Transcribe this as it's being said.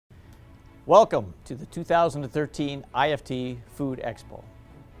Welcome to the 2013 IFT Food Expo.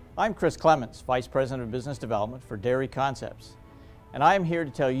 I'm Chris Clements, Vice President of Business Development for DairiConcepts, and I am here to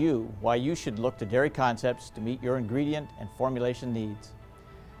tell you why you should look to DairiConcepts to meet your ingredient and formulation needs.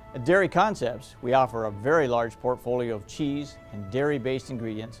 At DairiConcepts, we offer a very large portfolio of cheese and dairy-based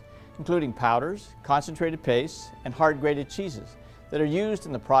ingredients, including powders, concentrated pastes, and hard-grated cheeses that are used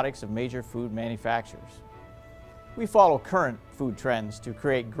in the products of major food manufacturers. We follow current food trends to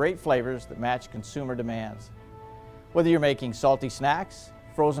create great flavors that match consumer demands. Whether you're making salty snacks,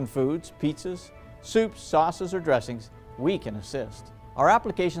 frozen foods, pizzas, soups, sauces, or dressings, we can assist. Our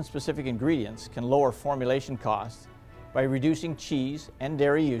application-specific ingredients can lower formulation costs by reducing cheese and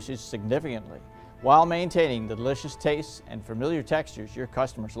dairy usage significantly while maintaining the delicious tastes and familiar textures your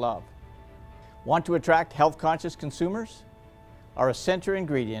customers love. Want to attract health-conscious consumers? Our Essential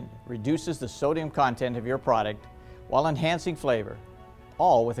ingredient reduces the sodium content of your product while enhancing flavor,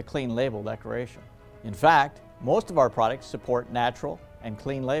 all with a clean label declaration. In fact, most of our products support natural and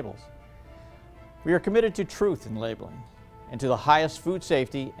clean labels. We are committed to truth in labeling and to the highest food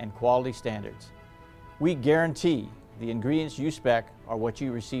safety and quality standards. We guarantee the ingredients you spec are what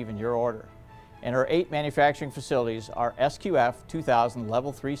you receive in your order, and our 8 manufacturing facilities are SQF 2000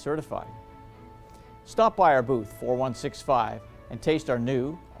 Level 3 certified. Stop by our booth 4165 and taste our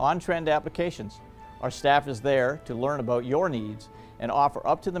new, on-trend applications. Our staff is there to learn about your needs and offer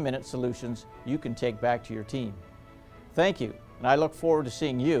up-to-the-minute solutions you can take back to your team. Thank you, and I look forward to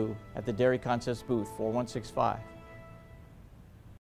seeing you at the DairiConcepts booth 4165.